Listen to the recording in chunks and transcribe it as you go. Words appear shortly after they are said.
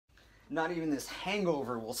Not even this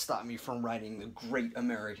hangover will stop me from writing the great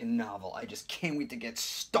American novel. I just can't wait to get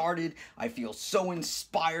started. I feel so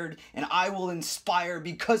inspired, and I will inspire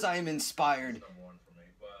because I am inspired.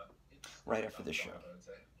 Right after the show.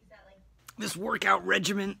 This workout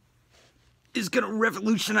regimen is gonna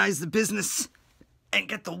revolutionize the business and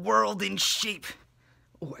get the world in shape.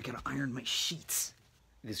 Oh, I gotta iron my sheets.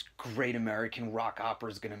 This great American rock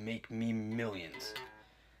opera is gonna make me millions.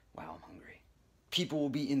 Wow, I'm hungry. People will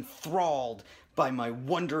be enthralled by my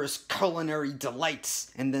wondrous culinary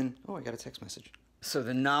delights. And then, oh, I got a text message. So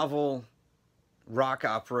the novel, rock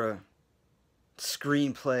opera,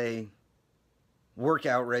 screenplay,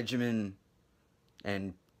 workout regimen,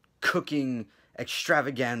 and cooking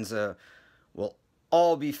extravaganza will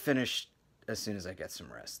all be finished as soon as I get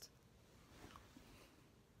some rest.